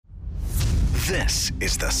This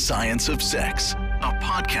is The Science of Sex, a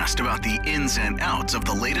podcast about the ins and outs of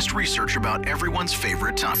the latest research about everyone's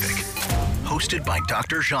favorite topic. Hosted by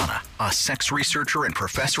Dr. Jana, a sex researcher and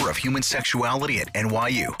professor of human sexuality at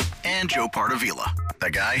NYU, and Joe Pardavila, the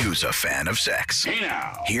guy who's a fan of sex. Hey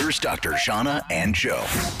now. Here's Dr. Jana and Joe.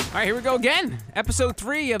 All right, here we go again. Episode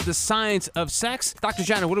 3 of The Science of Sex. Dr.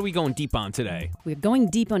 Jana, what are we going deep on today? We're going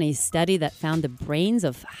deep on a study that found the brains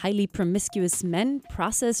of highly promiscuous men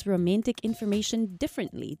process romantic information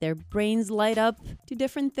differently. Their brains light up to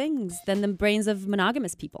different things than the brains of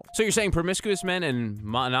monogamous people. So you're saying promiscuous men and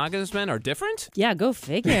monogamous men are different? Yeah, go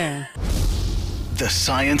figure. The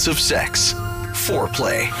Science of Sex.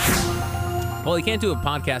 Foreplay. Well, you can't do a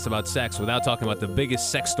podcast about sex without talking about the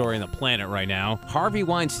biggest sex story on the planet right now. Harvey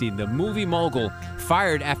Weinstein, the movie mogul,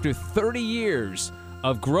 fired after 30 years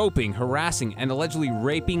of groping, harassing, and allegedly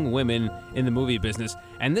raping women in the movie business.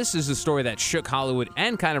 And this is a story that shook Hollywood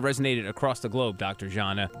and kind of resonated across the globe, Dr.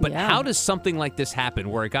 Jana. But How does something like this happen,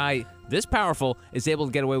 where a guy this powerful is able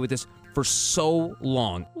to get away with this for so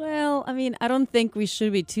long? Well, I mean, I don't think we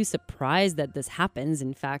should be too surprised that this happens.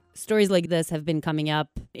 In fact, stories like this have been coming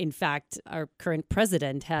up. In fact, our current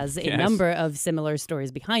president has a number of similar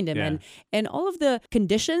stories behind him. And all of the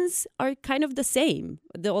conditions are kind of the same.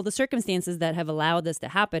 All the circumstances that have allowed this to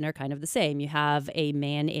happen are kind of the same. You have a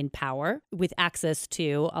man in power with access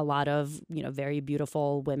to a lot of, very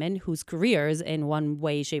beautiful women whose careers in one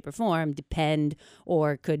way, shape, or form depend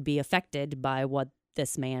or could be affected by what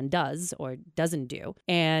this man does or doesn't do.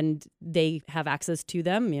 And they have access to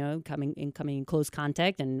them, coming in close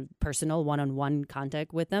contact and personal one-on-one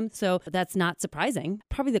contact with them. So that's not surprising.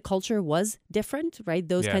 Probably the culture was different, right?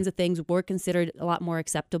 Those kinds of things were considered a lot more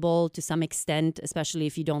acceptable to some extent, especially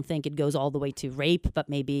if you don't think it goes all the way to rape, but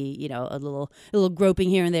maybe, a little groping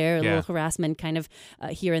here and there, a little harassment kind of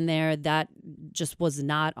here and there. That just was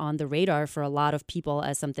not on the radar for a lot of people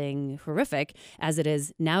as something horrific as it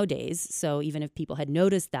is nowadays. So even if people had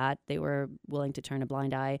noticed that, they were willing to turn a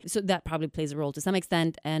blind eye. So that probably plays a role to some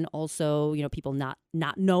extent. And also, people not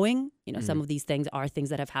knowing, some of these things are things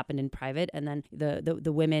that have happened in private. And then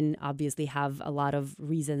the women obviously have a lot of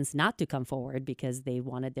reasons not to come forward because they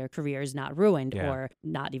wanted their careers not ruined or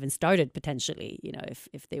not even started potentially,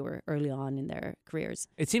 if they were early on in their careers.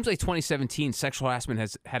 It seems like 2017 sexual harassment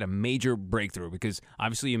has had a major breakthrough because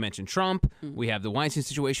obviously you mentioned Trump, we have the Weinstein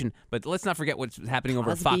situation, but let's not forget what's happening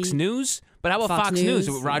over at Fox News. But how about Fox News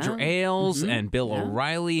with Roger Ailes and Bill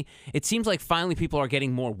O'Reilly? It seems like finally people are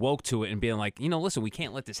getting more woke to it and being like, listen, we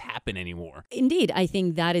can't let this happen anymore. Indeed, I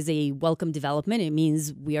think that is a welcome development. It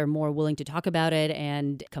means we are more willing to talk about it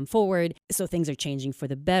and come forward. So things are changing for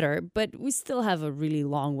the better, but we still have a really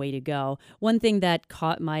long way to go. One thing that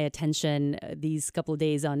caught my attention these couple of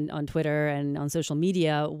days on Twitter and on social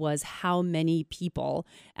media was how many people,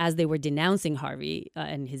 as they were denouncing Harvey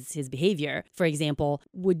and his behavior, for example,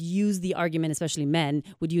 would use the argument, especially men,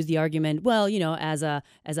 would use the argument, well, as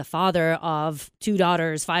a father of 2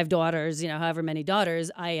 daughters, 5 daughters, however many daughters,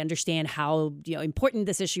 I understand how important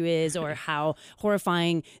this issue is or how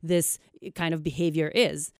horrifying this kind of behavior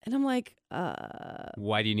is. And I'm like,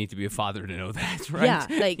 why do you need to be a father to know that, right?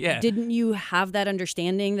 Didn't you have that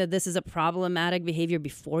understanding that this is a problematic behavior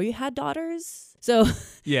before you had daughters? So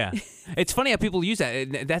it's funny how people use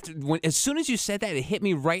that. That's as soon as you said that, it hit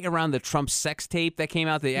me right around the Trump sex tape that came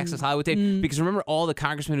out, the Access Hollywood tape. Because remember all the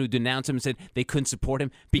congressmen who denounced him and said they couldn't support him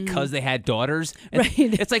because they had daughters. And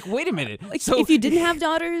it's like, wait a minute. So if you didn't have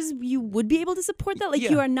daughters, you would be able to support that.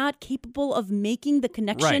 You are not capable of making the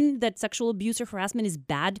connection that sexual abuse or harassment is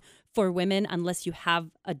bad for women unless you have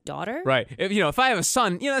a daughter. Right. If I have a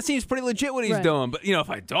son, that seems pretty legit what he's doing. But if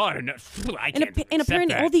I have a daughter, no, I can't accept and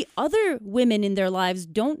apparently that. all the other women in their lives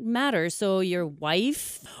don't matter. So your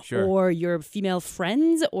wife or your female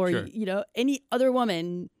friends or any other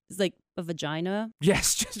woman is like a vagina.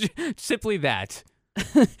 Yes, just simply that.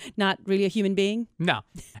 Not really a human being? No.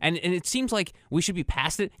 And it seems like we should be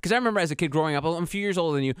past it. Because I remember as a kid growing up, I'm a few years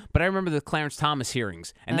older than you, but I remember the Clarence Thomas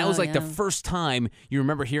hearings. And that was like the first time you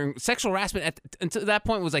remember hearing sexual harassment until that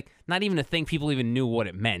point was like not even a thing people even knew what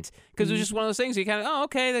it meant. Because it was just one of those things you kind of,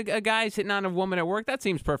 a guy's hitting on a woman at work. That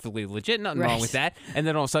seems perfectly legit. Nothing wrong with that. And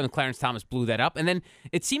then all of a sudden Clarence Thomas blew that up. And then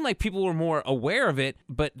it seemed like people were more aware of it.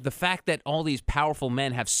 But the fact that all these powerful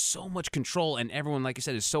men have so much control and everyone, like you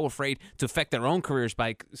said, is so afraid to affect their own careers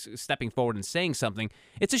by stepping forward and saying something,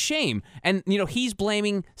 it's a shame. And, he's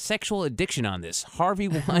blaming sexual addiction on this. Harvey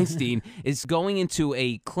Weinstein is going into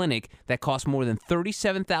a clinic that costs more than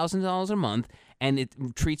 $37,000 a month, and it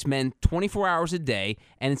treats men 24 hours a day,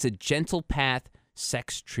 and it's a gentle path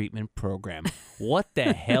sex treatment program. What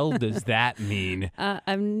the hell does that mean?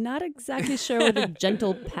 I'm not exactly sure what a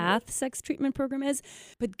gentle path sex treatment program is,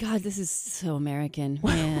 but God, this is so American,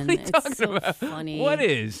 man. What are you It's talking so about? funny. What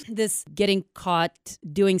is? This getting caught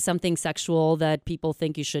doing something sexual that people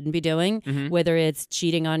think you shouldn't be doing, whether it's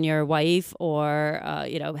cheating on your wife or,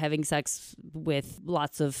 having sex with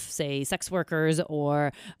lots of, say, sex workers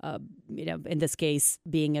or, in this case,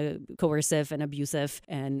 being a coercive and abusive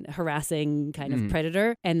and harassing kind of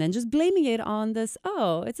predator, and then just blaming it on this,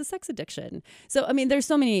 it's a sex addiction. So, I mean, there's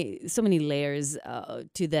so many layers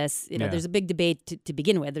to this. There's a big debate to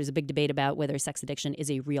begin with. There's a big debate about whether sex addiction is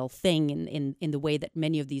a real thing in the way that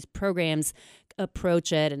many of these programs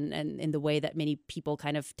approach it, and in the way that many people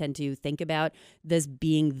kind of tend to think about this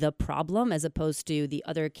being the problem, as opposed to the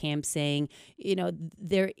other camp saying,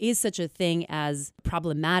 there is such a thing as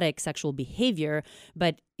problematic sexual behavior,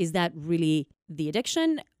 but is that really the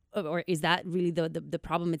addiction? Or is that really the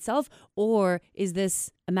problem itself? Or is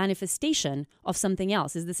this a manifestation of something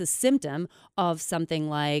else? Is this a symptom of something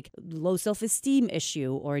like low self-esteem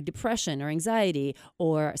issue or depression or anxiety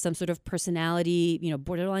or some sort of personality,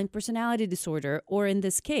 borderline personality disorder? Or in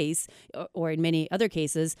this case, or in many other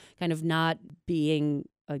cases, kind of not being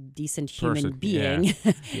a decent human being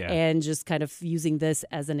and just kind of using this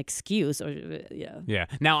as an excuse Yeah.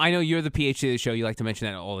 Now, I know you're the PhD of the show. You like to mention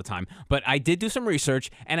that all the time. But I did do some research,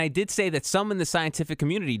 and I did say that some in the scientific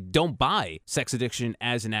community don't buy sex addiction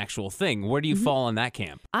as an actual thing. Where do you fall in that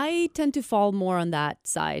camp? I tend to fall more on that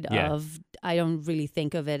side of, I don't really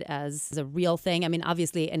think of it as a real thing. I mean,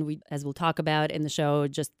 obviously, and as we'll talk about in the show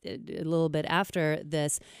just a little bit after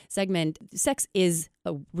this segment, sex is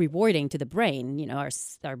rewarding to the brain.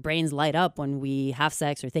 Our brains light up when we have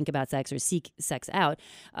sex or think about sex or seek sex out,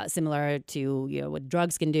 similar to what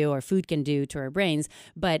drugs can do or food can do to our brains.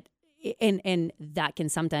 But and that can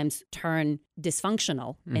sometimes turn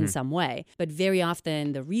dysfunctional in some way. But very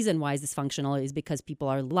often the reason why it's dysfunctional is because people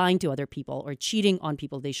are lying to other people or cheating on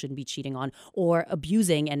people they shouldn't be cheating on, or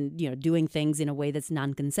abusing and doing things in a way that's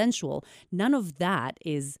non-consensual. None of that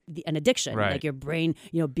is an addiction. Right. Like your brain,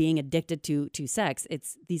 being addicted to sex.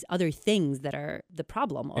 It's these other things that are the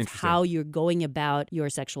problem of how you're going about your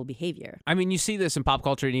sexual behavior. I mean, you see this in pop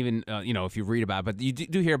culture, and even if you read about it, but you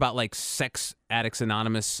do hear about like Sex Addicts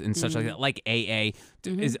Anonymous and such like that, like AA.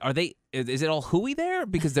 Is it all hooey there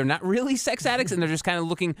because they're not really sex addicts and they're just kind of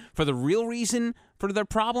looking for the real reason for their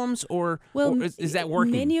problems, or is that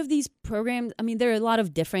working? Many of these programs, I mean, there are a lot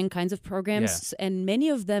of different kinds of programs, and many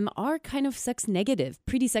of them are kind of sex negative,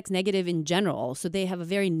 pretty sex negative in general. So they have a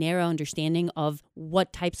very narrow understanding of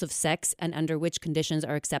what types of sex and under which conditions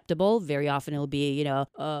are acceptable. Very often it'll be,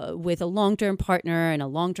 with a long-term partner and a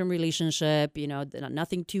long-term relationship,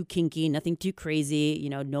 nothing too kinky, nothing too crazy,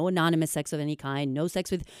 no anonymous sex of any kind, no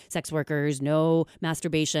sex with sex workers, no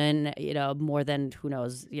masturbation, more than, who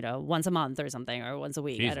knows, once a month or something, or once a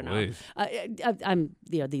week. Jeez, I don't know. I'm,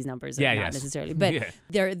 these numbers are not necessarily, but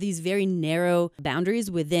there are these very narrow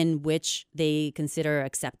boundaries within which they consider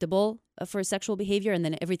acceptable for sexual behavior, and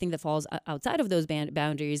then everything that falls outside of those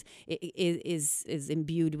boundaries is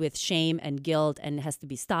imbued with shame and guilt and has to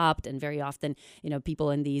be stopped. And very often,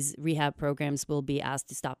 people in these rehab programs will be asked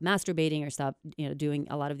to stop masturbating or stop, doing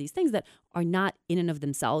a lot of these things that are not in and of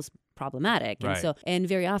themselves problematic. Right. And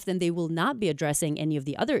very often they will not be addressing any of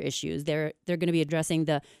the other issues. They're going to be addressing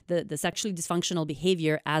the sexually dysfunctional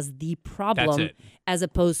behavior as the problem, as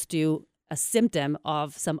opposed to a symptom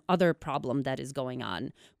of some other problem that is going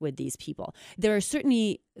on with these people. There are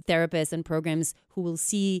certainly therapists and programs who will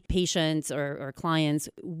see patients or clients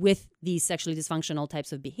with these sexually dysfunctional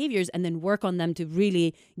types of behaviors and then work on them to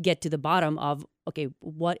really get to the bottom of, okay,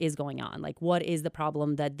 what is going on? Like, what is the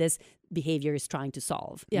problem that this behavior is trying to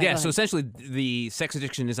solve? Yeah, so essentially the sex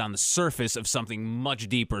addiction is on the surface of something much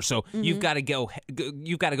deeper. So you've got to go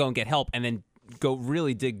and get help, and then go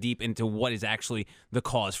really dig deep into what is actually the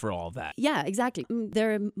cause for all of that. Yeah, exactly.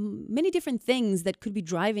 There are many different things that could be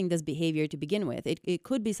driving this behavior to begin with. It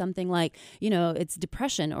could be something like, it's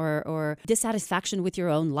depression or dissatisfaction with your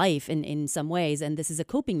own life in some ways, and this is a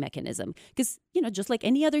coping mechanism. Because, just like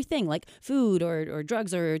any other thing, like food or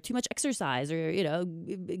drugs or too much exercise or,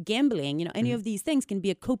 gambling, any of these things can be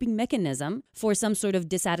a coping mechanism for some sort of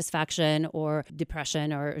dissatisfaction or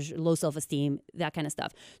depression or low self-esteem, that kind of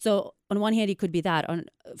stuff. So on one hand, it could be that. On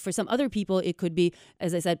for some other people, it could be,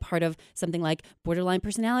 as I said, part of something like borderline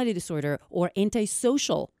personality disorder or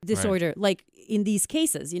antisocial disorder. Right. Like in these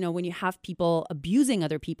cases, when you have people abusing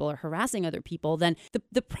other people or harassing other people, then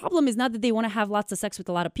the problem is not that they want to have lots of sex with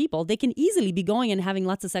a lot of people. They can easily be going and having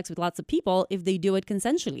lots of sex with lots of people if they do it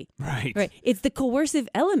consensually. Right. It's the coercive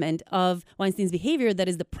element of Weinstein's behavior that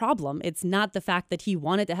is the problem. It's not the fact that he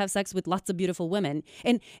wanted to have sex with lots of beautiful women.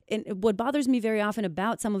 And what bothers me very often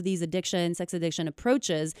about some of these sex addiction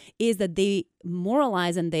approaches is that they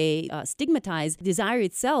moralize and they stigmatize desire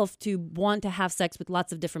itself to want to have sex with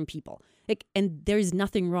lots of different people. And there's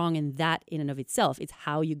nothing wrong in that in and of itself. It's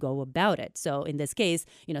how you go about it. So in this case,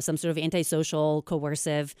 some sort of antisocial,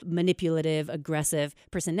 coercive, manipulative, aggressive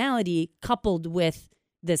personality coupled with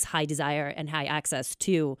this high desire and high access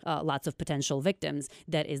to lots of potential victims,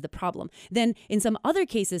 that is the problem. Then in some other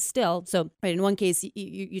cases still, in one case,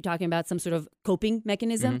 you're talking about some sort of coping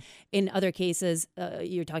mechanism. Mm-hmm. In other cases,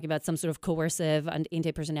 you're talking about some sort of coercive and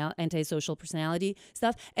antisocial personality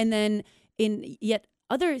stuff. And then in yet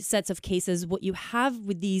other sets of cases, what you have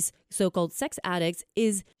with these so-called sex addicts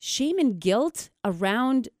is shame and guilt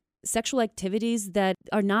around sexual activities that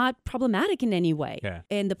are not problematic in any way. Yeah.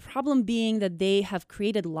 And the problem being that they have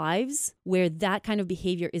created lives where that kind of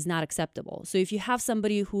behavior is not acceptable. So if you have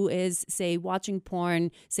somebody who is, say, watching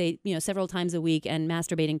porn, say, several times a week and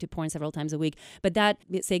masturbating to porn several times a week, but that,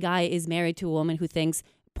 say, guy is married to a woman who thinks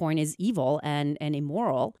porn is evil and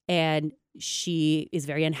immoral, and she is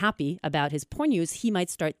very unhappy about his porn use, he might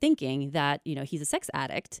start thinking that, he's a sex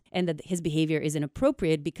addict and that his behavior is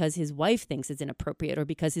inappropriate because his wife thinks it's inappropriate or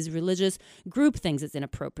because his religious group thinks it's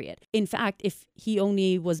inappropriate. In fact, if he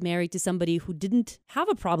only was married to somebody who didn't have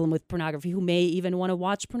a problem with pornography, who may even want to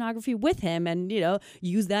watch pornography with him and,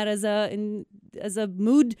 use that as a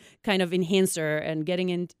mood kind of enhancer and getting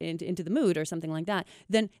into the mood or something like that,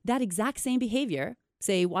 then that exact same behavior,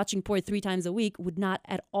 say watching porn 3 times a week, would not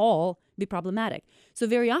at all be problematic. So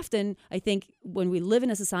very often, I think when we live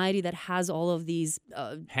in a society that has all of these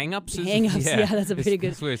hang-ups, yeah, that's a pretty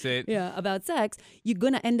good way to say it. Yeah, about sex, you're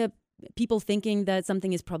going to end up people thinking that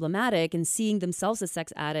something is problematic and seeing themselves as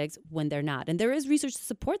sex addicts when they're not. And there is research to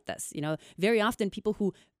support this. Very often people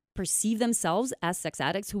who perceive themselves as sex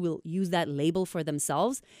addicts, who will use that label for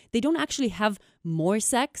themselves, they don't actually have more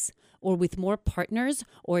sex or with more partners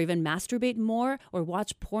or even masturbate more or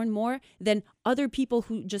watch porn more than other people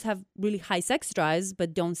who just have really high sex drives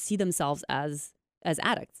but don't see themselves as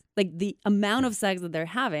addicts. Like the amount of sex that they're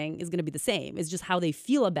having is going to be the same. It's just how they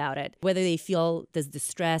feel about it, whether they feel this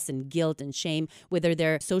distress and guilt and shame, whether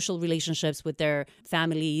their social relationships with their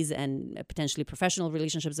families and potentially professional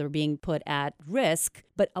relationships are being put at risk.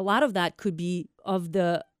 But a lot of that could be of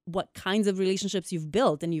what kinds of relationships you've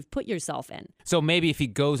built and you've put yourself in. So maybe if he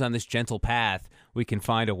goes on this gentle path, we can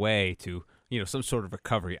find a way to, some sort of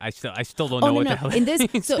recovery. I still don't know what the hell in this.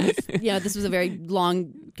 So this was a very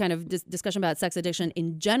long kind of discussion about sex addiction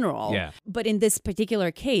in general. Yeah. But in this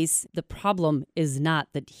particular case, the problem is not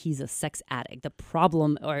that he's a sex addict. The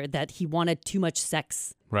problem, or that he wanted too much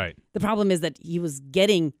sex. Right. The problem is that he was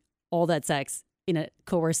getting all that sex in a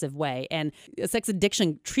coercive way, and a sex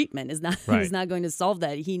addiction treatment is not going to solve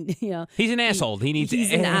that. He's an asshole.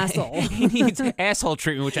 He's an asshole. He needs asshole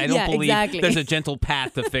treatment, which I don't believe there's a gentle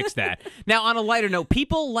path to fix that. Now, on a lighter note,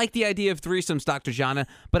 people like the idea of threesomes, Dr. Jana,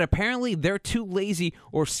 but apparently they're too lazy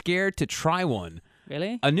or scared to try one.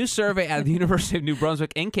 Really? A new survey out of the University of New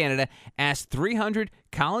Brunswick in Canada asked 300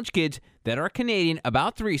 college kids that are Canadian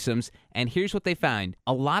about threesomes, and here's what they found.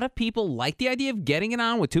 A lot of people like the idea of getting it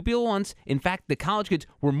on with 2 people at once. In fact, the college kids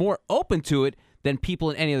were more open to it than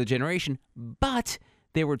people in any other generation, but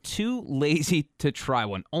they were too lazy to try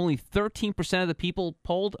one. Only 13% of the people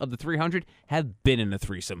polled of the 300 have been in a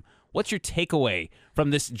threesome. What's your takeaway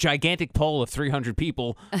from this gigantic poll of 300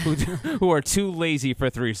 people who are too lazy for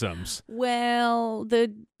threesomes? Well,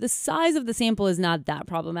 the size of the sample is not that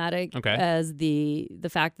problematic as the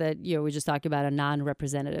fact that we just talked about a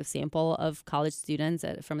non-representative sample of college students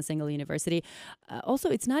from a single university. Also,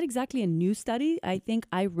 it's not exactly a new study. I think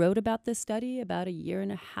I wrote about this study about a year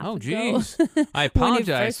and a half ago. Oh, geez. I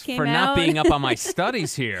apologize for not being up on my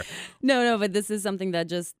studies here. No, but this is something that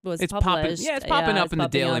just was published. It's popping up in the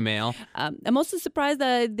Daily Mail. I'm also surprised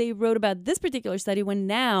that they wrote about this particular study when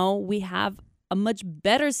now we have a much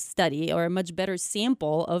better study or a much better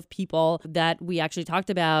sample of people that we actually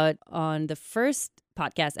talked about on the first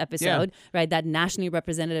podcast episode, right? That nationally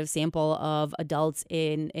representative sample of adults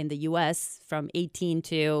in the U.S. from 18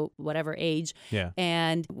 to whatever age. Yeah.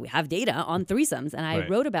 And we have data on threesomes. And I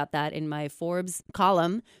wrote about that in my Forbes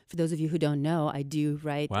column. For those of you who don't know, I do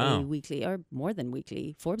write a weekly or more than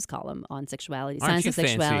weekly Forbes column on sexuality, science of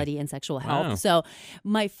sexuality and sexual health. So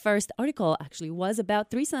my first article actually was about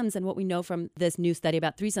threesomes and what we know from this new study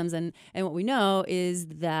about threesomes. And what we know is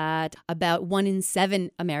that about 1 in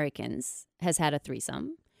 7 Americans has had a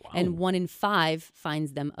threesome. Wow. And 1 in 5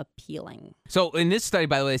 finds them appealing. So in this study,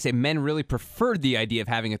 by the way, they say men really preferred the idea of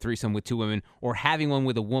having a threesome with 2 women or having one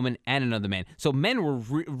with a woman and another man. So men were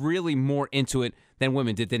really more into it than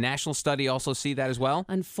women. Did the national study also see that as well?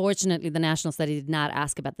 Unfortunately, the national study did not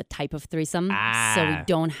ask about the type of threesome. So we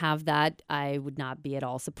don't have that. I would not be at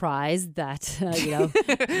all surprised that,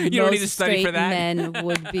 you don't need a study for that. Men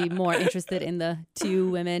would be more interested in the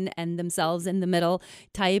 2 women and themselves in the middle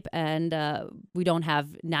type. And we don't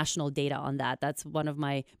have national data on that. That's one of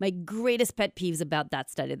my greatest pet peeves about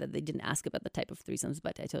that study, that they didn't ask about the type of threesomes,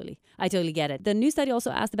 but I totally get it. The new study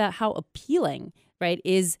also asked about how appealing, right,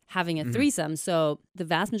 is having a threesome. So the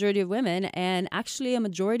vast majority of women, and actually a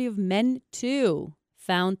majority of men too,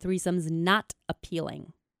 found threesomes not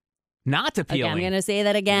appealing. Not appealing. Okay, I'm going to say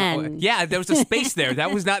that again. Yeah, there was a space there. There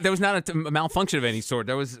was not a malfunction of any sort.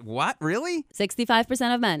 There was what? Really?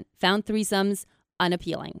 65% of men found threesomes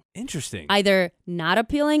unappealing. Interesting. Either not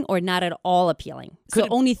appealing or not at all appealing. So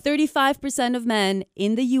only 35% of men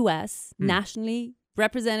in the U.S., nationally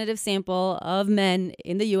representative sample of men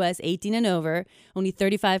in the U.S. 18 and over, only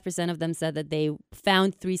 35% of them said that they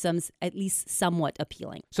found threesomes at least somewhat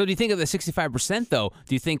appealing. So do you think of the 65%, though,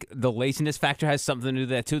 do you think the laziness factor has something to do with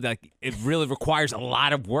that, too? That it really requires a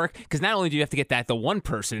lot of work? Because not only do you have to get the one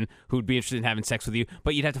person who would be interested in having sex with you,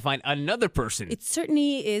 but you'd have to find another person. It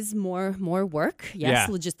certainly is more work, yes,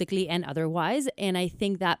 logistically and otherwise. And I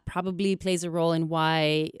think that probably plays a role in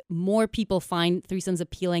why more people find threesomes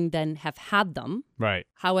appealing than have had them. Right.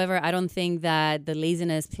 However, I don't think that the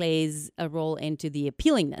laziness plays a role into the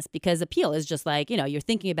appealingness, because appeal is just like, you're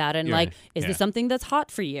thinking about it and is this something that's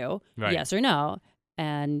hot for you? Right. Yes or no?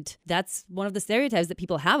 And that's one of the stereotypes that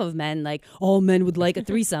people have of men, like, all men would like a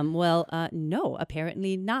threesome. Well, no,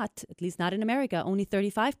 apparently not, at least not in America. Only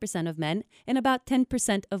 35% of men and about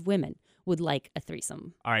 10% of women would like a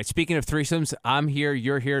threesome. All right, speaking of threesomes, I'm here,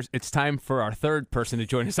 you're here. It's time for our third person to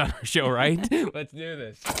join us on our show, right? Let's do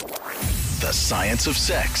this. The science of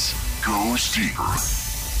sex goes deeper.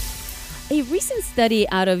 A recent study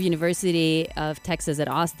out of University of Texas at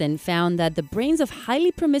Austin found that the brains of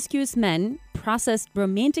highly promiscuous men processed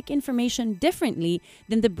romantic information differently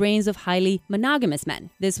than the brains of highly monogamous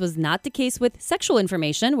men. This was not the case with sexual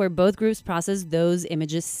information, where both groups processed those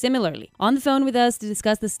images similarly. On the phone with us to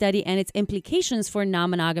discuss the study and its implications for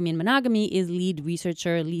non-monogamy and monogamy is lead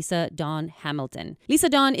researcher Lisa Dawn Hamilton. Lisa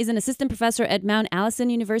Dawn is an assistant professor at Mount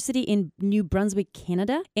Allison University in New Brunswick,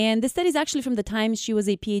 Canada. And this study is actually from the time she was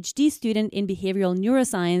a PhD student in behavioral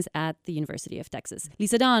neuroscience at the University of Texas.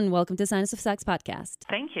 Lisa Dawn, welcome to Science of Sex podcast.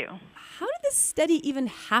 Thank you. How did this study even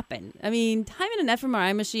happen? I mean, time in an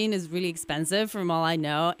fMRI machine is really expensive from all I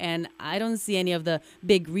know, and I don't see any of the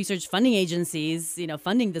big research funding agencies,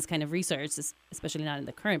 funding this kind of research, especially not in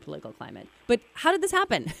the current political climate. But how did this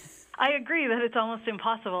happen? I agree that it's almost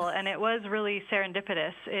impossible, and it was really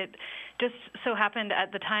serendipitous. It just so happened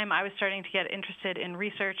at the time I was starting to get interested in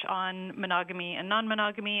research on monogamy and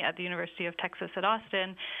non-monogamy at the University of Texas at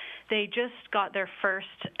Austin. They just got their first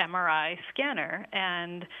MRI scanner,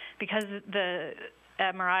 and because the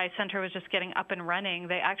MRI center was just getting up and running,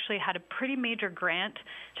 they actually had a pretty major grant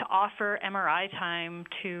to offer MRI time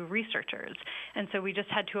to researchers. And so we just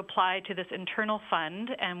had to apply to this internal fund,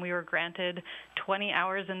 and we were granted 20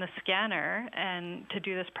 hours in the scanner and to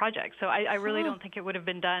do this project. So I really don't think it would have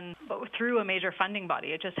been done through a major funding body.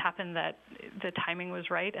 It just happened that the timing was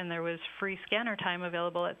right and there was free scanner time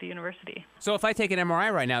available at the university. So if I take an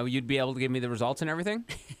MRI right now, you'd be able to give me the results and everything?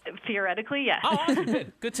 Theoretically, yes. Oh,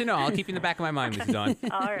 good. Good to know. I'll keep you in the back of my mind, Ms. Dawn.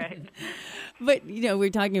 All right. But, we're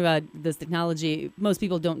talking about this technology. Most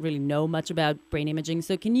people don't really know much about brain imaging.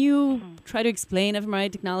 So can you try to explain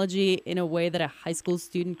fMRI technology in a way that a high school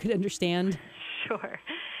student could understand? Sure.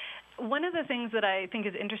 One of the things that I think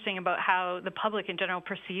is interesting about how the public in general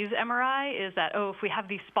perceives MRI is that, if we have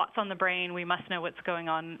these spots on the brain, we must know what's going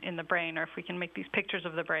on in the brain, or if we can make these pictures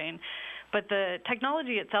of the brain. But the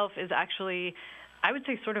technology itself is actually, I would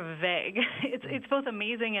say, sort of vague. It's both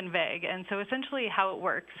amazing and vague. And so essentially how it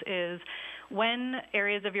works is when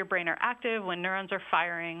areas of your brain are active, when neurons are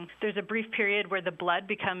firing, there's a brief period where the blood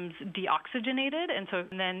becomes deoxygenated, and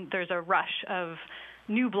then there's a rush of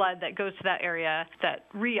new blood that goes to that area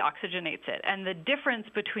that reoxygenates it. And the difference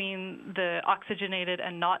between the oxygenated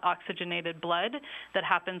and not oxygenated blood that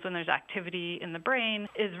happens when there's activity in the brain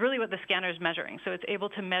is really what the scanner is measuring. So it's able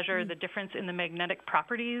to measure the difference in the magnetic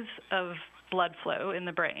properties of blood flow in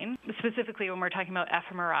the brain, specifically when we're talking about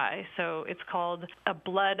fMRI. So it's called a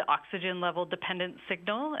blood oxygen level dependent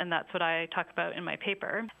signal, and that's what I talk about in my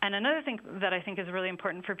paper. And another thing that I think is really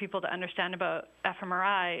important for people to understand about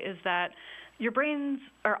fMRI is that your brains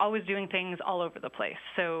are always doing things all over the place.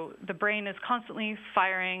 So the brain is constantly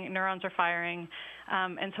firing, neurons are firing,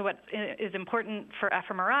 and so what is important for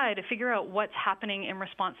fMRI to figure out what's happening in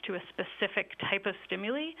response to a specific type of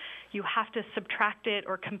stimuli, you have to subtract it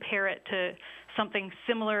or compare it to something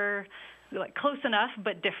similar, like close enough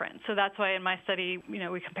but different. So that's why in my study,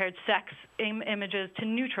 we compared sex images to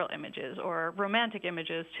neutral images or romantic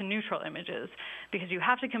images to neutral images, because you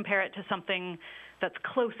have to compare it to something that's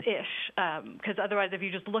close-ish, because otherwise if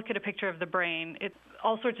you just look at a picture of the brain,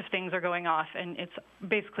 all sorts of things are going off and it's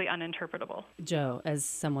basically uninterpretable. Joe, as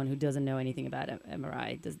someone who doesn't know anything about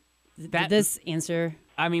MRI, did this answer?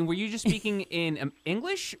 I mean, were you just speaking in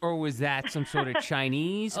English, or was that some sort of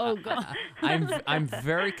Chinese? Oh, God. I'm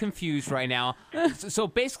very confused right now. So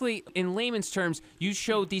basically, in layman's terms, you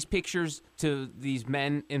showed these pictures to these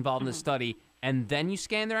men involved in the study, and then you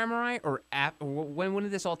scanned their MRI, or when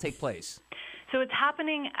did this all take place? So it's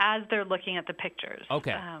happening as they're looking at the pictures.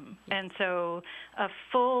 Okay. And so a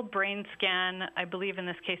full brain scan, I believe in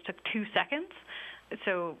this case, took 2 seconds.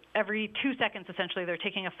 So every 2 seconds, essentially, they're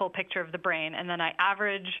taking a full picture of the brain, and then I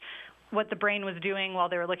average what the brain was doing while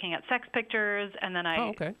they were looking at sex pictures, and then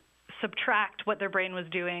I subtract what their brain was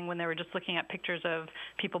doing when they were just looking at pictures of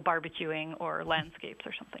people barbecuing or landscapes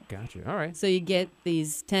or something. Gotcha. All right. So you get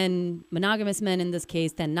these 10 monogamous men in this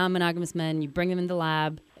case, 10 non-monogamous men, you bring them in the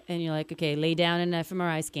lab, and you're like, okay, lay down an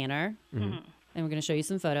fMRI scanner, and we're going to show you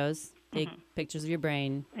some photos, take pictures of your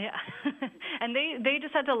brain. Yeah. And they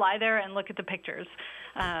just had to lie there and look at the pictures.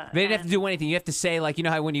 They didn't have to do anything. You have to say, like,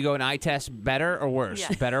 how when you go an eye test, better or worse?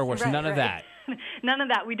 Yes. Better or worse? None of that. None of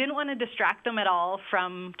that. We didn't want to distract them at all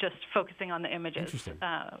from just focusing on the images. Interesting.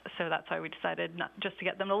 So that's why we decided not just to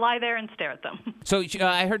get them to lie there and stare at them. So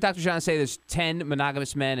I heard Dr. John say there's 10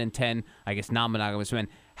 monogamous men and 10, I guess, non-monogamous men.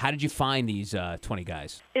 How did you find these 20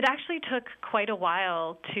 guys? It actually took quite a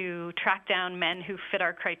while to track down men who fit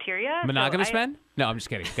our criteria. Monogamous men? No, I'm just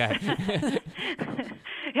kidding. Go ahead.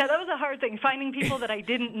 Yeah, that was a hard thing, finding people that I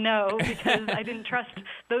didn't know because I didn't trust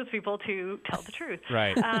those people to tell the truth.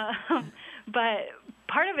 Right. But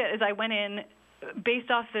part of it is I went in based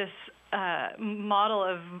off this model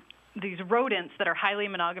of these rodents that are highly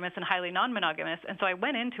monogamous and highly non-monogamous. And so I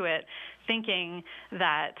went into it thinking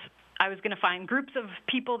that I was going to find groups of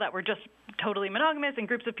people that were just totally monogamous and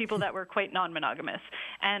groups of people that were quite non-monogamous.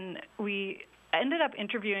 And we ended up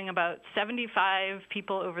interviewing about 75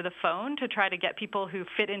 people over the phone to try to get people who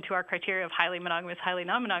fit into our criteria of highly monogamous, highly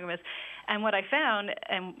non-monogamous. And what I found,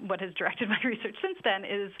 and what has directed my research since then,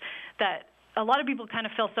 is that a lot of people kind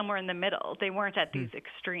of fell somewhere in the middle. They weren't at these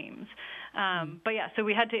extremes. But yeah, so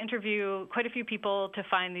we had to interview quite a few people to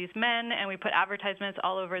find these men, and we put advertisements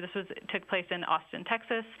all over. Took place in Austin,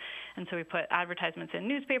 Texas, and so we put advertisements in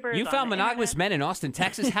newspapers. You found monogamous men in Austin,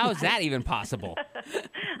 Texas? How is that even possible?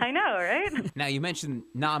 I know, right? Now, you mentioned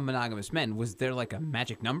non-monogamous men. Was there like a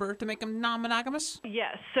magic number to make them non-monogamous?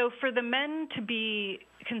 Yes. So for the men to be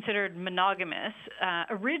considered monogamous,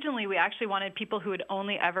 originally we actually wanted people who had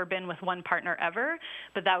only ever been with one partner ever,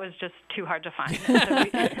 but that was just too hard to find.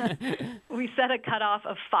 So we set a cutoff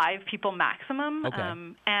of 5 people maximum,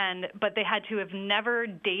 but they had to have never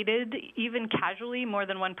dated, even casually, more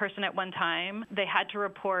than one person at one time. They had to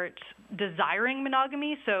report desiring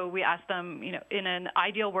monogamy, so we asked them, in an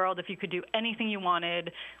ideal world, if you could do anything you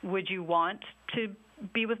wanted, would you want to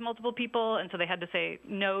be with multiple people? And so they had to say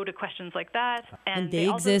no to questions like that. And they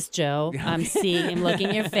exist, Joe. I'm seeing him looking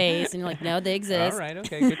in your face, and you're like, no, they exist. All right,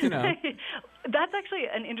 okay, good to know. That's actually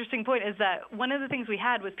an interesting point, is that one of the things we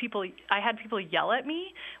had was I had people yell at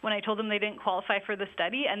me when I told them they didn't qualify for the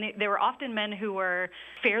study, and they were often men who were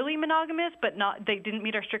fairly monogamous, but they didn't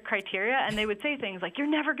meet our strict criteria, and they would say things like, you're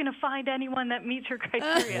never going to find anyone that meets your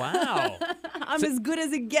criteria. Wow. I'm as good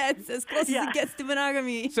as it gets, as close as it gets to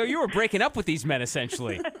monogamy. So you were breaking up with these men,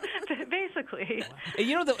 essentially. exactly.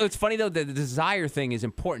 And it's funny, though, the desire thing is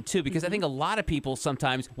important, too, because I think a lot of people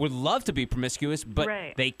sometimes would love to be promiscuous, but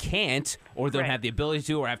they can't or don't have the ability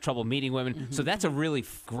to or have trouble meeting women. So that's a really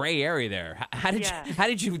gray area there. How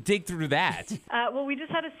did you dig through that? Well, we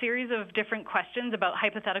just had a series of different questions about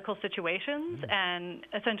hypothetical situations, and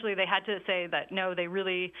essentially they had to say that, no, they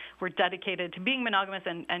really were dedicated to being monogamous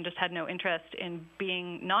and just had no interest in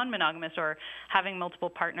being non-monogamous or having multiple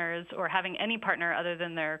partners or having any partner other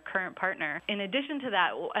than their current partner. In addition to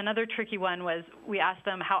that, another tricky one was we asked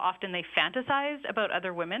them how often they fantasized about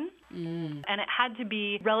other women, and it had to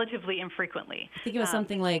be relatively infrequently. I think it was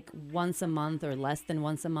something like once a month or less than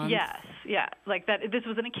once a month. Yes, yeah. Like that. This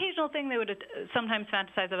was an occasional thing. They would sometimes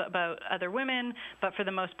fantasize about other women, but for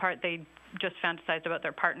the most part, they just fantasized about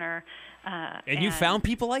their partner. And you found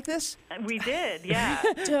people like this? We did, yeah.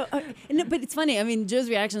 Joe, but it's funny. I mean, Joe's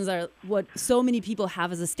reactions are what so many people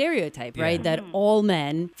have as a stereotype, right? That all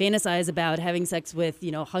men fantasize about having sex with,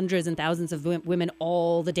 hundreds and thousands of women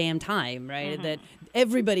all the damn time, right? That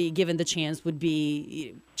everybody, given the chance, would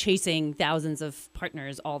be chasing thousands of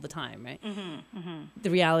partners all the time, right? The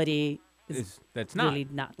reality that's really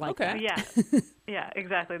not like that. Yeah,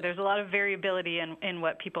 exactly. There's a lot of variability in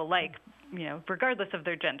what people like, regardless of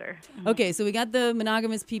their gender. Okay, so we got the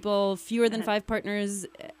monogamous people, fewer than 5 partners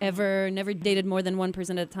ever, never dated more than one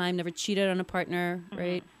person at a time, never cheated on a partner,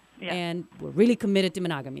 right? Yeah. And were really committed to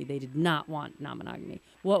monogamy. They did not want non-monogamy.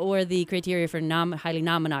 What were the criteria for highly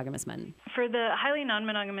non-monogamous men? For the highly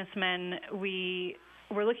non-monogamous men, we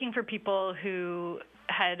were looking for people who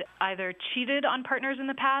had either cheated on partners in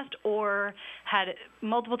the past or had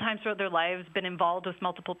multiple times throughout their lives been involved with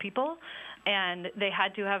multiple people. And they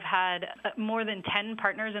had to have had more than 10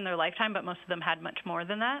 partners in their lifetime, but most of them had much more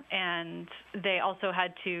than that. And they also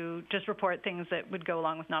had to just report things that would go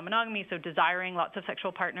along with non-monogamy, so desiring lots of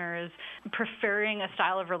sexual partners, preferring a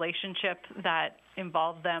style of relationship that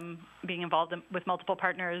involved them being involved with multiple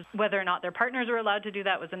partners. Whether or not their partners were allowed to do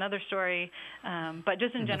that was another story. But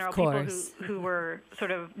just in general, people who were sort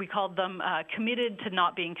of, we called them committed to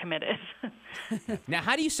not being committed. Now,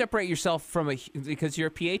 how do you separate yourself from because you're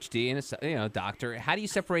a PhD and a doctor, how do you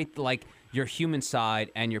separate like your human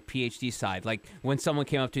side and your PhD side? Like when someone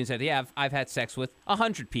came up to you and said, yeah, I've had sex with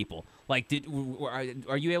 100 people. Like,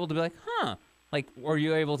 are you able to be like, huh? Like, or are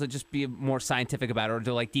you able to just be more scientific about it, or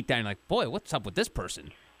to like deep down, like, boy, what's up with this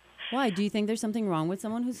person? Why? Do you think there's something wrong with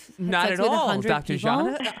someone who's had not sex at with all, 100 Dr.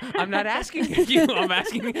 people? Jana? I'm not asking you.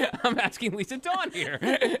 I'm asking Lisa Dawn here.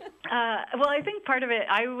 Well, I think part of it,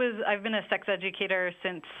 I've been a sex educator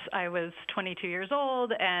since I was 22 years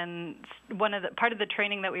old, and part of the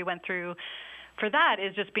training that we went through for that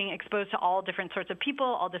is just being exposed to all different sorts of people,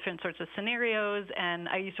 all different sorts of scenarios. And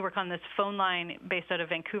I used to work on this phone line based out of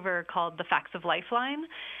Vancouver called the Facts of Life line.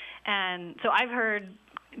 And so I've heard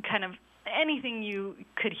kind of anything you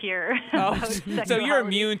could hear. So you're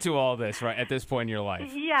immune to all this, right, at this point in your life?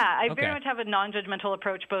 Yeah, I very much have a non-judgmental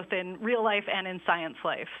approach both in real life and in science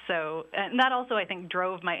life. So, and that also, I think,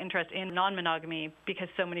 drove my interest in non-monogamy because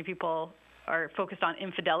so many people are focused on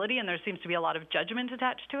infidelity, and there seems to be a lot of judgment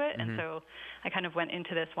attached to it. And so I kind of went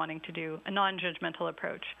into this wanting to do a non-judgmental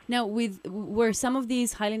approach. Now, were some of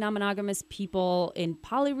these highly non-monogamous people in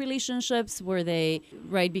poly relationships? Were they,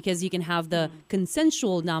 right, because you can have the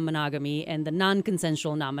consensual non-monogamy and the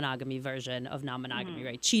non-consensual non-monogamy version of non-monogamy,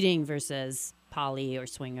 right? Cheating versus poly or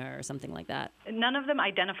swinger or something like that. None of them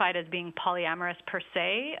identified as being polyamorous per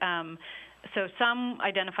se. So some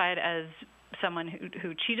identified as someone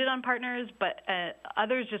who cheated on partners, but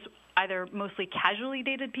others just either mostly casually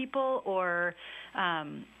dated people or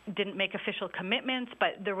didn't make official commitments,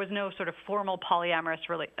 but there was no sort of formal polyamorous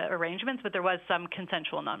arrangements, but there was some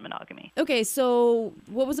consensual non-monogamy. Okay, so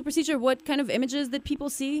what was the procedure? What kind of images did people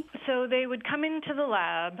see? So they would come into the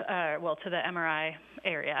lab, to the MRI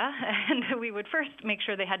area, and we would first make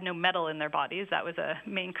sure they had no metal in their bodies. That was a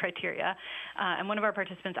main criteria. And one of our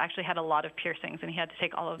participants actually had a lot of piercings, and he had to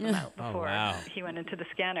take all of them out before he went into the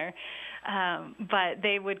scanner. But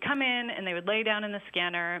they would come in, and they would lay down in the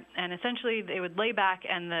scanner, and essentially they would lay back,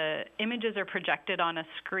 and the images are projected on a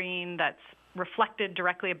screen that's reflected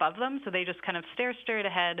directly above them. So they just kind of stare straight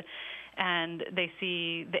ahead, and they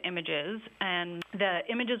see the images. And the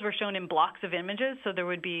images were shown in blocks of images. So there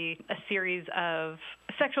would be a series of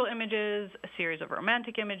sexual images, a series of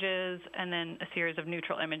romantic images, and then a series of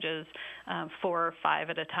neutral images, 4 or 5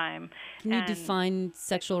 at a time. Can you define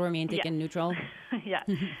sexual, romantic, and neutral? Yeah.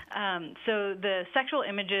 So the sexual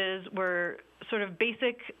images were sort of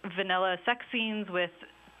basic vanilla sex scenes with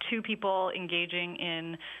two people engaging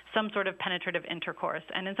in some sort of penetrative intercourse.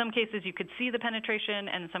 And in some cases you could see the penetration,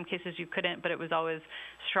 and in some cases you couldn't, but it was always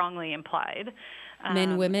strongly implied.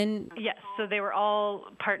 Men, women? Yes, so they were all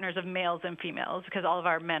partners of males and females because all of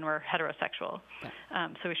our men were heterosexual. Yeah.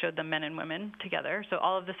 So we showed them men and women together. So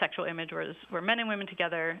all of the sexual image were men and women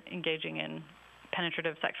together engaging in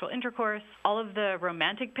penetrative sexual intercourse. All of the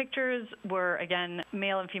romantic pictures were, again,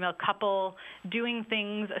 male and female couple doing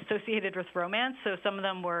things associated with romance. So some of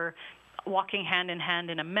them were walking hand in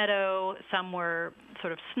hand in a meadow. Some were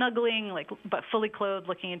sort of snuggling, but fully clothed,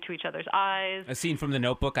 looking into each other's eyes. A scene from The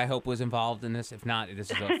Notebook, I hope, was involved in this. If not,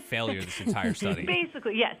 this is a failure, this entire study.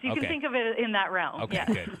 Basically, yes. You can think of it in that realm. Okay,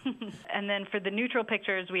 yes. Good. And then for the neutral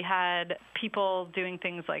pictures, we had people doing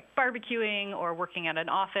things like barbecuing or working at an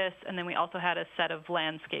office. And then we also had a set of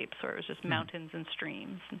landscapes where it was just mountains and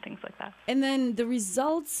streams and things like that. And then the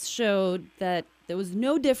results showed that there was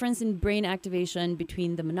no difference in brain activation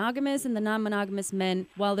between the monogamous and the non-monogamous men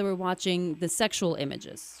while they were watching the sexual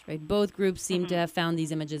images, right? Both groups seem to have found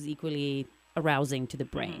these images equally arousing to the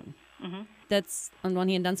brain. Mm-hmm. That's, on one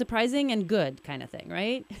hand, unsurprising and good kind of thing,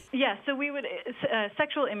 right? Yeah, so we would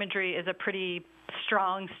sexual imagery is a pretty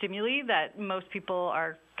strong stimuli that most people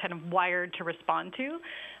are kind of wired to respond to.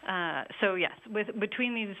 So yes,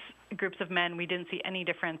 between these groups of men, we didn't see any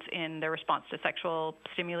difference in their response to sexual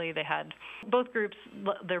stimuli. They had, both groups,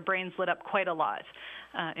 their brains lit up quite a lot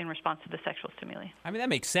in response to the sexual stimuli. I mean, that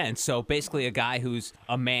makes sense. So basically a guy who's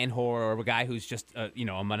a man whore or a guy who's just, a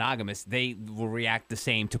monogamous, they will react the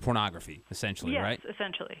same to pornography, essentially, right? Yes,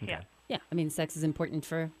 essentially, okay. yeah. Yeah, I mean, sex is important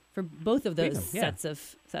for both of those sets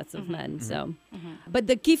of men. So, but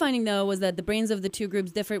the key finding though was that the brains of the two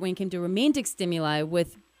groups differed when it came to romantic stimuli,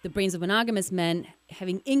 with the brains of monogamous men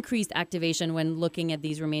having increased activation when looking at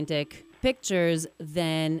these romantic pictures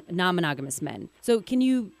than non-monogamous men. So, can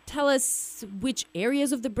you tell us which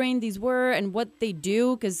areas of the brain these were and what they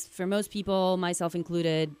do? Because for most people, myself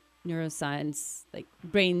included, neuroscience, like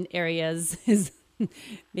brain areas is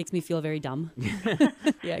makes me feel very dumb.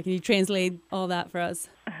 Yeah, can you translate all that for us?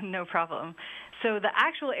 No problem. So the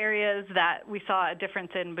actual areas that we saw a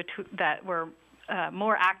difference in that were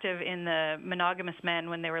more active in the monogamous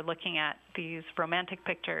men when they were looking at these romantic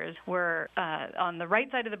pictures were on the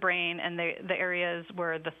right side of the brain, and the areas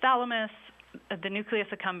were the thalamus, the nucleus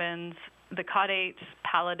accumbens, the caudate,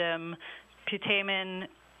 pallidum, putamen,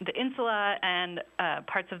 the insula, and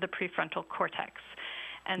parts of the prefrontal cortex.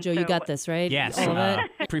 And Joe, you got this, right? Yes.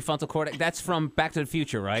 Prefrontal cortex. That's from Back to the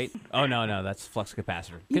Future, right? Oh, no, that's flux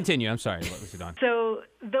capacitor. Continue. I'm sorry. What was it on? So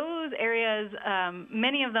those areas,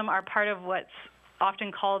 many of them are part of what's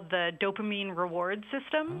often called the dopamine reward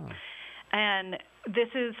system. Oh. And this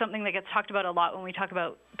is something that gets talked about a lot when we talk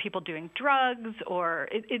about people doing drugs, or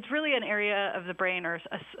it's really an area of the brain or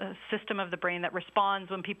a system of the brain that responds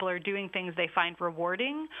when people are doing things they find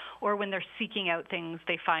rewarding, or when they're seeking out things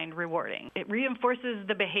they find rewarding. It reinforces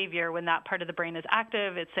the behavior when that part of the brain is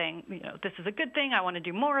active. It's saying, this is a good thing. I want to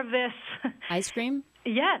do more of this. Ice cream?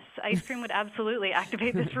 Yes, ice cream would absolutely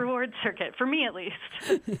activate this reward circuit, for me at least.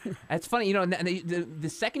 That's funny. The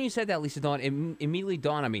second you said that, Lisa Dawn, it immediately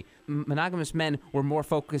dawned on me. Monogamous men were more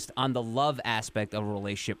focused on the love aspect of a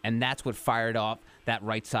relationship, and that's what fired off that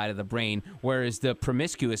right side of the brain, whereas the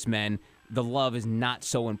promiscuous men, the love is not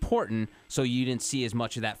so important, so you didn't see as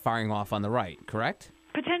much of that firing off on the right, correct?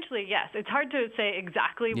 Potentially, yes. It's hard to say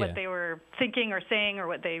exactly what they were thinking or saying or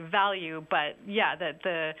what they value, but yeah,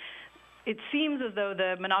 it seems as though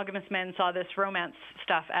the monogamous men saw this romance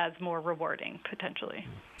stuff as more rewarding, potentially.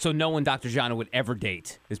 So no one Dr. Jana would ever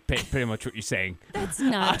date is pretty much what you're saying. That's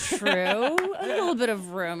not true. A little bit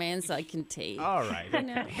of romance I can take. All right.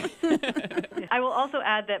 I will also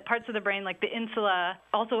add that parts of the brain, like the insula,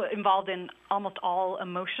 also involved in almost all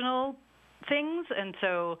emotional things, and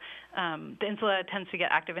so the insula tends to get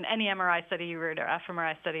active in any MRI study you read or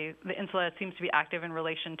fMRI study. The insula seems to be active in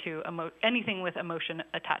relation to anything with emotion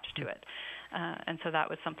attached to it, and so that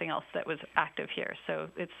was something else that was active here. So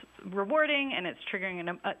it's rewarding, and it's triggering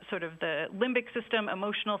sort of the limbic system,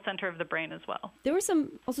 emotional center of the brain as well. There were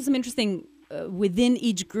also some interesting within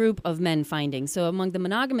each group of men findings. So among the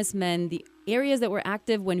monogamous men, the areas that were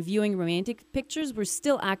active when viewing romantic pictures were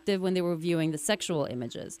still active when they were viewing the sexual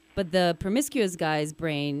images. But the promiscuous guy's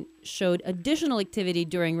brain showed additional activity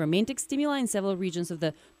during romantic stimuli in several regions of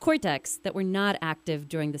the cortex that were not active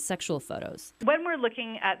during the sexual photos. When we're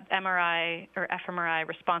looking at MRI or fMRI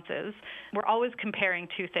responses, we're always comparing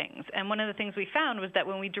two things. And one of the things we found was that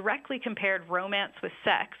when we directly compared romance with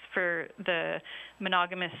sex for the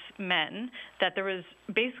monogamous men, that there was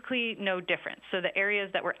basically no difference. So the areas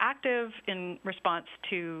that were active in response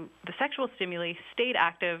to the sexual stimuli stayed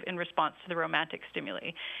active in response to the romantic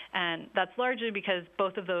stimuli. And that's largely because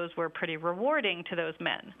both of those were pretty rewarding to those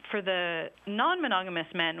men. For the non-monogamous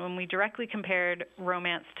men, when we directly compared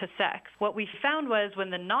romance to sex, what we found was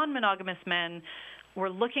when the non-monogamous men were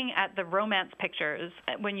looking at the romance pictures,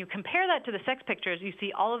 when you compare that to the sex pictures, you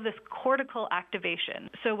see all of this cortical activation.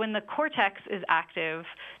 So when the cortex is active,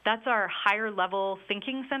 that's our higher level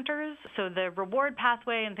thinking centers. So the reward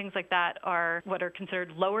pathway and things like that are what are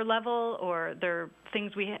considered lower level, or they're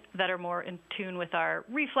things that are more in tune with our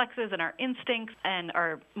reflexes and our instincts and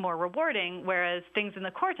are more rewarding, whereas things in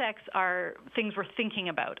the cortex are things we're thinking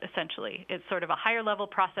about, essentially. It's sort of a higher level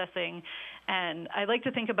processing, and I like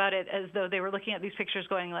to think about it as though they were looking at these pictures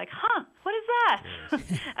going like, what is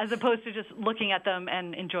that? As opposed to just looking at them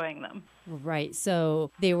and enjoying them. Right.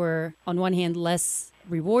 So they were, on one hand, less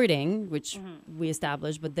rewarding, which we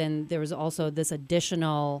established, but then there was also this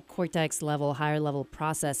additional cortex level, higher level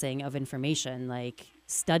processing of information, like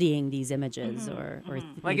studying these images or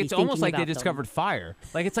like it's almost like they discovered fire.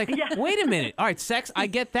 Like it's like, wait a minute. All right, sex, I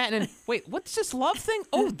get that. And then, wait, what's this love thing?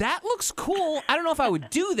 Oh, that looks cool. I don't know if I would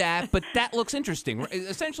do that, but that looks interesting.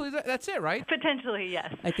 Essentially, that's it, right? Potentially,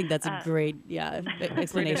 yes. I think that's a great,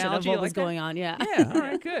 explanation of what was going on. Yeah. Yeah. All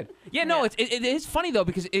right. Good. Yeah. No, it is funny though,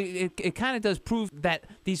 because it kind of does prove that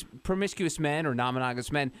these promiscuous men or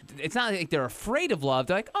non-monogamous men, it's not like they're afraid of love.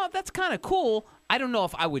 They're like, oh, that's kind of cool. I don't know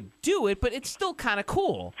if I would do it, but it's still kind of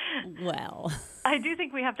cool. Well, I do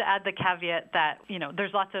think we have to add the caveat that,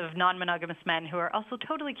 there's lots of non-monogamous men who are also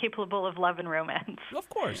totally capable of love and romance. Of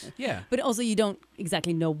course, yeah. But also you don't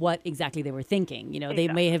exactly know what exactly they were thinking. Exactly.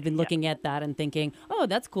 They may have been looking at that and thinking, oh,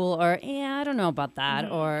 that's cool, or, I don't know about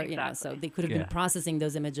that, or, so they could have been processing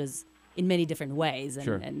those images in many different ways,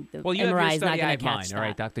 and the well, you MRI have is not going to catch mine, that. All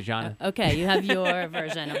right, Dr. Jana. Okay, you have your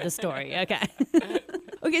version of the story. Okay.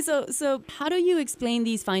 Okay, so how do you explain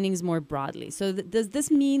these findings more broadly? So does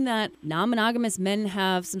this mean that non-monogamous men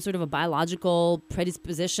have some sort of a biological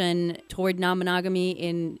predisposition toward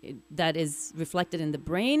non-monogamy that is reflected in the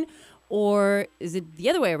brain? Or is it the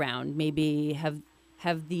other way around? Maybe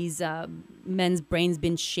have these men's brains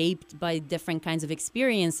been shaped by different kinds of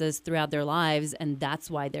experiences throughout their lives, and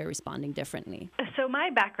that's why they're responding differently? So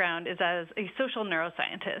my background is as a social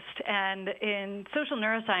neuroscientist, and in social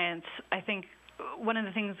neuroscience, I think one of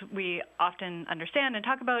the things we often understand and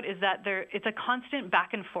talk about is that it's a constant back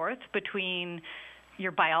and forth between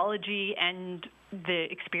your biology and the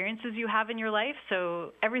experiences you have in your life.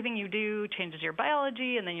 So everything you do changes your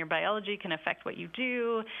biology, and then your biology can affect what you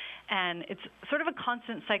do. And it's sort of a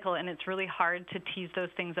constant cycle, and it's really hard to tease those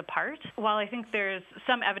things apart. While I think there's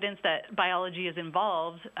some evidence that biology is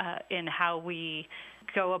involved in how we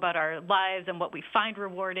go about our lives and what we find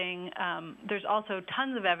rewarding, there's also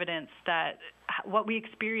tons of evidence that what we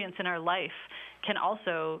experience in our life can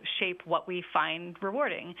also shape what we find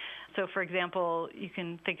rewarding. So, for example, you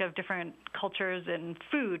can think of different cultures and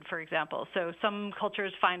food, for example. So some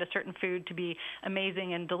cultures find a certain food to be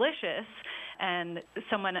amazing and delicious, and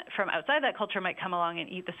someone from outside that culture might come along and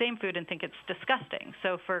eat the same food and think it's disgusting.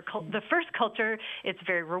 So for the first culture, it's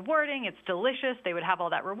very rewarding, it's delicious, they would have all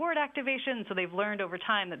that reward activation, so they've learned over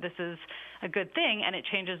time that this is a good thing, and it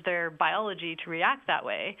changes their biology to react that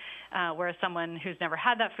way, whereas someone who's never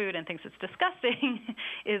had that food and thinks it's disgusting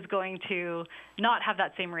is going to not have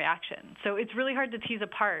that same reaction. So it's really hard to tease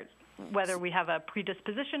apart whether we have a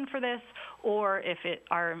predisposition for this or if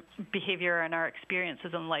our behavior and our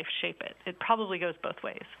experiences in life shape it. It probably goes both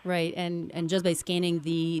ways. Right, and just by scanning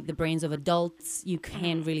the brains of adults, you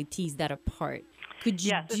can really tease that apart. Could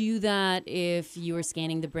you do that if you were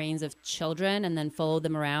scanning the brains of children and then follow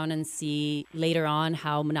them around and see later on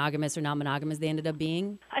how monogamous or non-monogamous they ended up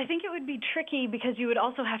being? I think it would be tricky because you would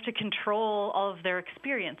also have to control all of their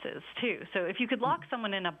experiences too. So if you could lock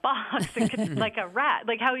someone in a box and like a rat,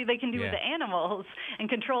 like how they can do with the animals, and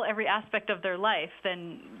control every aspect of their life,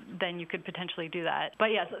 then you could potentially do that.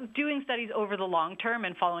 But yes, doing studies over the long term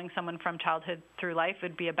and following someone from childhood through life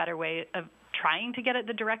would be a better way of trying to get at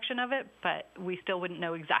the direction of it, but we still wouldn't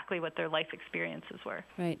know exactly what their life experiences were.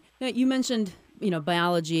 Right. Now, you mentioned,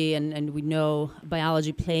 biology, and we know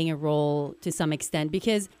biology playing a role to some extent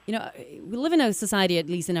because, we live in a society, at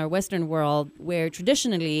least in our Western world, where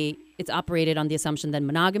traditionally it's operated on the assumption that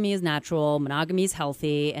monogamy is natural, monogamy is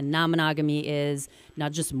healthy, and non-monogamy is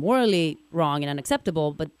not just morally wrong and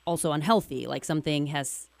unacceptable, but also unhealthy. Like something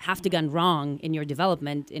have to gone wrong in your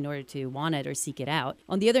development in order to want it or seek it out.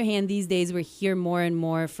 On the other hand, these days we hear more and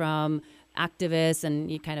more from activists and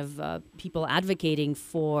people advocating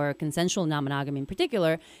for consensual non-monogamy in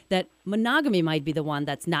particular, that monogamy might be the one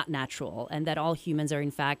that's not natural and that all humans are in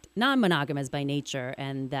fact non-monogamous by nature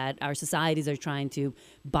and that our societies are trying to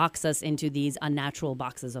box us into these unnatural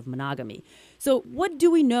boxes of monogamy. So what do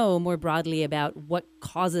we know more broadly about what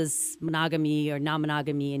causes monogamy or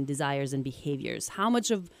non-monogamy in desires and behaviors? How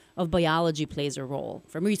much of biology plays a role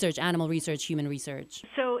from research, animal research, human research?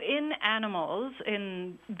 So in animals,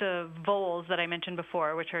 in the voles that I mentioned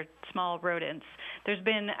before, which are small rodents, there's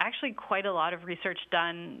been actually quite a lot of research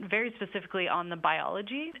done very specifically on the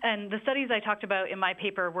biology. And the studies I talked about in my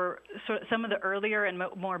paper were some of the earlier and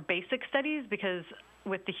more basic studies, because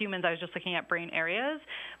with the humans, I was just looking at brain areas.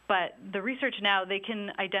 But the research now,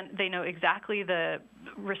 they know exactly the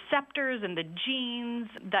receptors and the genes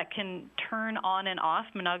that can turn on and off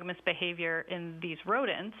monogamous behavior in these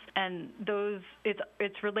rodents. And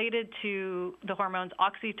it's related to the hormones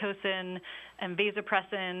oxytocin and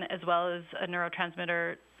vasopressin, as well as a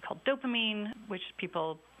neurotransmitter called dopamine, which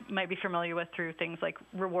people might be familiar with through things like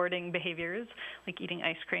rewarding behaviors, like eating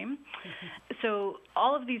ice cream. So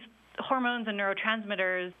all of these hormones and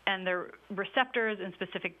neurotransmitters and their receptors in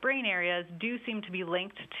specific brain areas do seem to be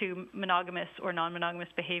linked to monogamous or non-monogamous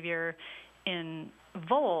behavior in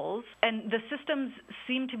voles, and the systems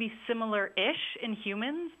seem to be similar-ish in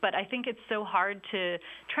humans, but I think it's so hard to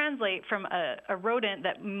translate from a rodent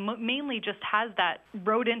that mainly just has that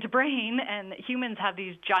rodent brain, and humans have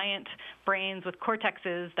these giant brains with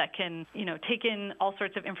cortexes that can, take in all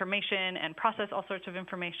sorts of information and process all sorts of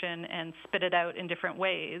information and spit it out in different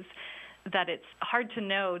ways, that it's hard to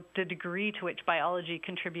know the degree to which biology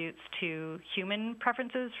contributes to human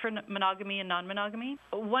preferences for monogamy and non-monogamy.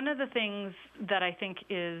 One of the things that I think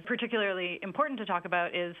is particularly important to talk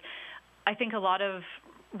about is I think a lot of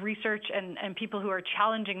research and people who are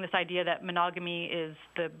challenging this idea that monogamy is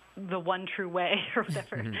the one true way or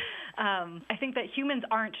whatever. I think that humans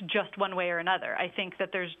aren't just one way or another. I think that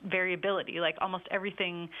there's variability, like almost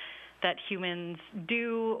everything that humans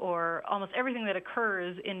do or almost everything that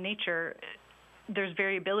occurs in nature, there's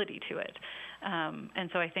variability to it. And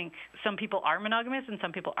so I think some people are monogamous and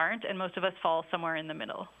some people aren't, and most of us fall somewhere in the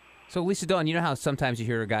middle. So, Lisa Dawn, you know how sometimes you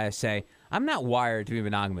hear a guy say, I'm not wired to be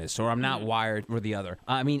monogamous, or I'm not wired for the other.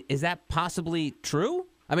 Is that possibly true?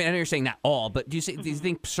 I know you're saying not all, but do you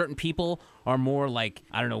think certain people are more like,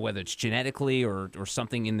 I don't know whether it's genetically or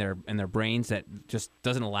something in their brains that just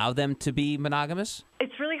doesn't allow them to be monogamous?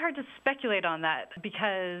 It's really hard to speculate on that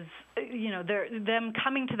because, them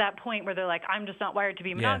coming to that point where they're like, I'm just not wired to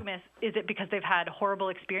be monogamous. Yeah. Is it because they've had horrible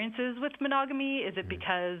experiences with monogamy? Is it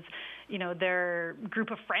because, their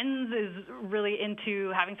group of friends is really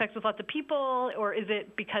into having sex with lots of people? Or is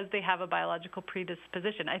it because they have a biological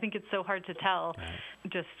predisposition? I think it's so hard to tell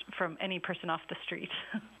just from any person off the street.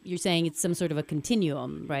 You're saying it's some sort of a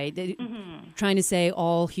continuum, right? Trying to say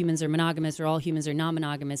all humans are monogamous or all humans are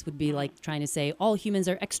non-monogamous would be like trying to say all humans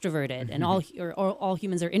are extroverted and all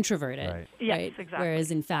humans are introverted. Right. Yes, right? Exactly.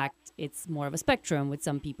 Whereas in fact, it's more of a spectrum with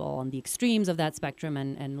some people on the extremes of that spectrum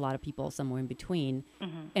and a lot of people somewhere in between.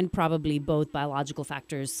 And probably both biological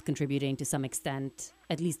factors contributing to some extent,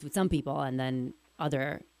 at least with some people, and then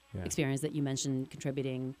other experience that you mentioned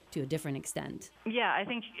contributing to a different extent. Yeah, I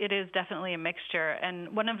think it is definitely a mixture.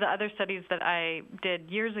 And one of the other studies that I did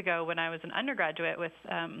years ago when I was an undergraduate with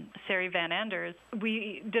Sari Van Anders,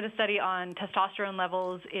 we did a study on testosterone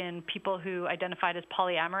levels in people who identified as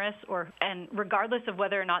polyamorous, and regardless of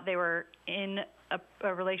whether or not they were in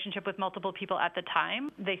a relationship with multiple people at the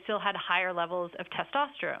time, they still had higher levels of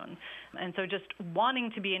testosterone. And so just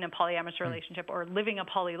wanting to be in a polyamorous relationship or living a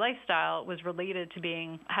poly lifestyle was related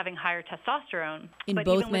to having higher testosterone. In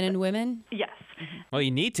both men and women? Yes. Well,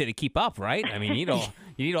 you need to keep up, right? You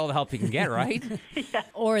need all the help you can get, right? Yeah.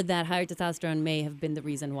 Or that higher testosterone may have been the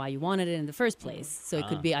reason why you wanted it in the first place. So it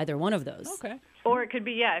could be either one of those. Okay. Or it could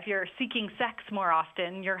be, if you're seeking sex more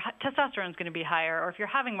often, your testosterone is going to be higher. Or if you're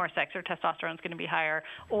having more sex, your testosterone is going to be higher.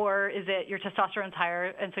 Or is it your testosterone's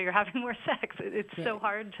higher, and so you're having more sex? It's so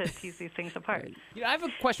hard to tease these things apart. I have a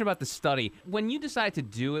question about the study. When you decided to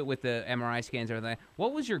do it with the MRI scans and everything,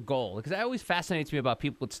 what was your goal? Because it always fascinates me about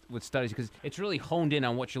people with studies because it's really honed in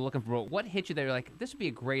on what you're looking for. What hit you there? You're like, this would be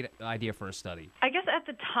a great idea for a study. I guess at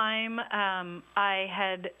the time, I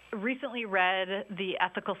had recently read The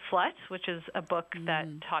Ethical Slut, which is a book that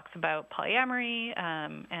talks about polyamory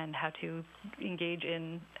and how to engage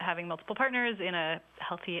in having multiple partners in a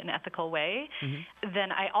healthy and ethical way.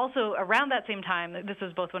 Then I also, around that same time, this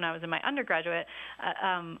was both when I was in my undergraduate,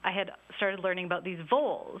 I had started learning about these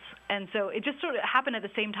voles. And so it just sort of happened at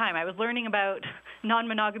the same time. I was learning about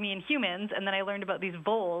non-monogamy in humans, and then I learned about these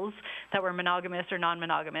voles that were monogamous or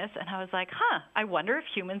non-monogamous, and I was like, I wonder if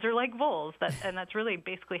humans are like voles. And that's really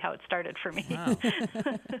basically how it started for me. Wow.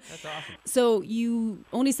 That's awesome. So you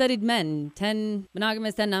only studied men, 10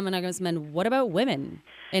 monogamous, 10 non-monogamous men. What about women?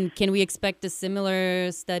 And can we expect a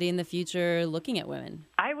similar study in the future looking at women?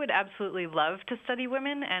 I would absolutely love to study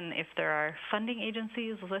women, and if there are funding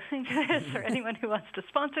agencies listening to this or anyone who wants to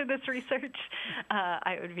sponsor this research,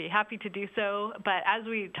 I would be happy to do so. But as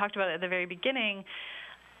we talked about at the very beginning,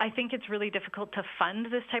 I think it's really difficult to fund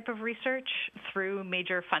this type of research through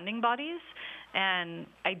major funding bodies, and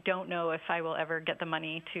I don't know if I will ever get the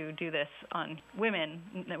money to do this on women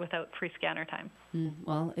without free scanner time.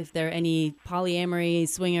 Well, if there are any polyamory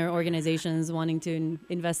swinger organizations wanting to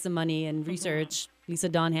invest some money in research, Lisa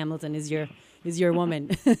Dawn Hamilton is your woman.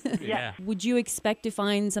 Yeah. Would you expect to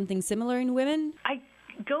find something similar in women? I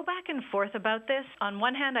go back and forth about this. On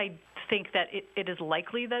one hand, I think that it is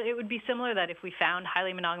likely that it would be similar, that if we found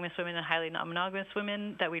highly monogamous women and highly non-monogamous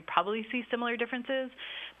women, that we'd probably see similar differences.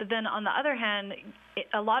 But then on the other hand,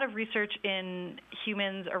 a lot of research in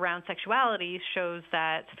humans around sexuality shows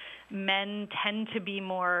that men tend to be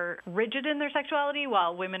more rigid in their sexuality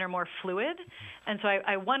while women are more fluid. And so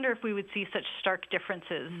I wonder if we would see such stark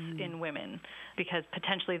differences in women, because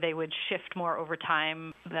potentially they would shift more over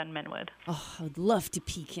time than men would. Oh, I would love to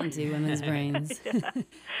peek into women's brains.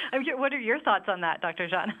 What are your thoughts on that, Dr.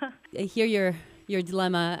 Jana? I hear your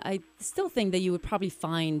dilemma. I still think that you would probably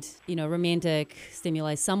find, romantic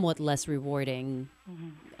stimuli somewhat less rewarding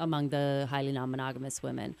among the highly non-monogamous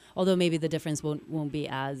women. Although maybe the difference won't be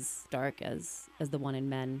as stark as the one in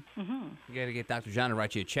men. You got to get Dr. John to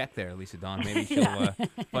write you a check there, Lisa Dawn. Maybe she'll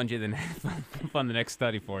fund the next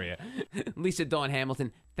study for you. Lisa Dawn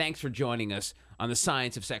Hamilton, thanks for joining us on the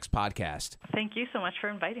Science of Sex podcast. Thank you so much for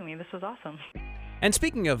inviting me. This was awesome. And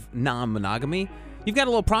speaking of non-monogamy, you've got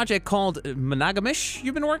a little project called Monogamous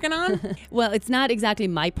you've been working on? Well, it's not exactly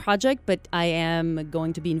my project, but I am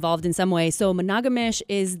going to be involved in some way. So Monogamous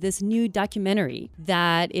is this new documentary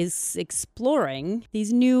that is exploring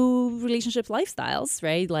these new relationship lifestyles,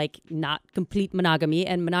 right? Like not complete monogamy.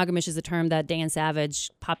 And monogamous is a term that Dan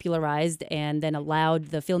Savage popularized and then allowed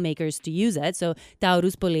the filmmakers to use it. So Tao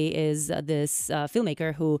Ruspoli is this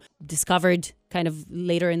filmmaker who discovered kind of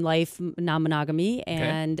later in life non-monogamy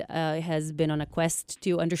and has been on a quest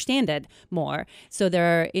to understand it more. So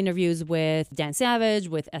there are interviews with Dan Savage,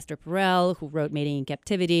 with Esther Perel, who wrote Mating in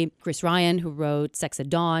Captivity, Chris Ryan, who wrote Sex at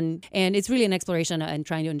Dawn. And it's really an exploration and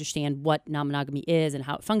trying to understand what non-monogamy is and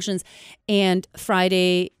how it functions. And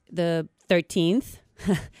Friday the 13th,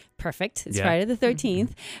 perfect. It's Friday the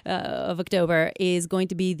 13th of October is going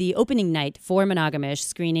to be the opening night for Monogamous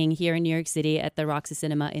screening here in New York City at the Roxy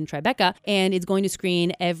Cinema in Tribeca. And it's going to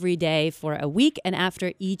screen every day for a week. And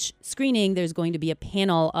after each screening, there's going to be a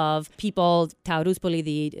panel of people, Tao Ruspoli,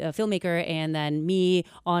 the filmmaker, and then me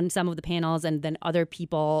on some of the panels. And then other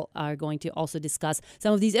people are going to also discuss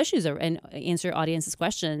some of these issues and answer audience's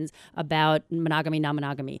questions about monogamy,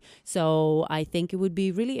 non-monogamy. So I think it would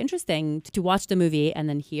be really interesting to watch the movie and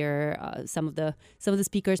then hear some of the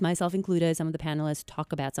speakers, myself included, some of the panelists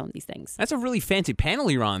talk about some of these things. That's a really fancy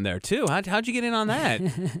panel you're on there, too. How'd you get in on that?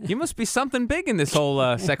 You must be something big in this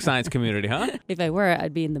whole sex science community, huh? If I were,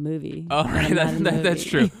 I'd be in the movie. Oh, right. That's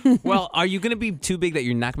true. Well, are you going to be too big that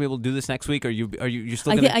you're not going to be able to do this next week? Or you're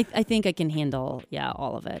still going to... I think I can handle,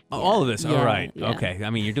 all of it. All of this? Yeah, all right. Yeah. Okay. I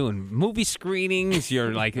mean, you're doing movie screenings.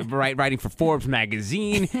 You're like writing for Forbes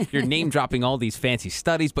magazine. You're name dropping all these fancy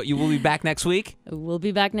studies, but you will be back next week? We'll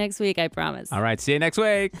be back next week, I promise. All right. See you next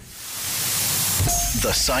week.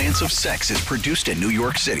 The Science of Sex is produced in New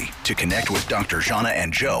York City. To connect with Dr. Jana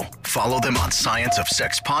and Joe, follow them on Science of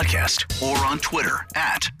Sex Podcast or on Twitter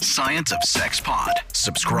 @Science of Sex Pod.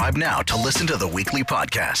 Subscribe now to listen to the weekly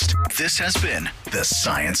podcast. This has been The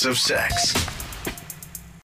Science of Sex.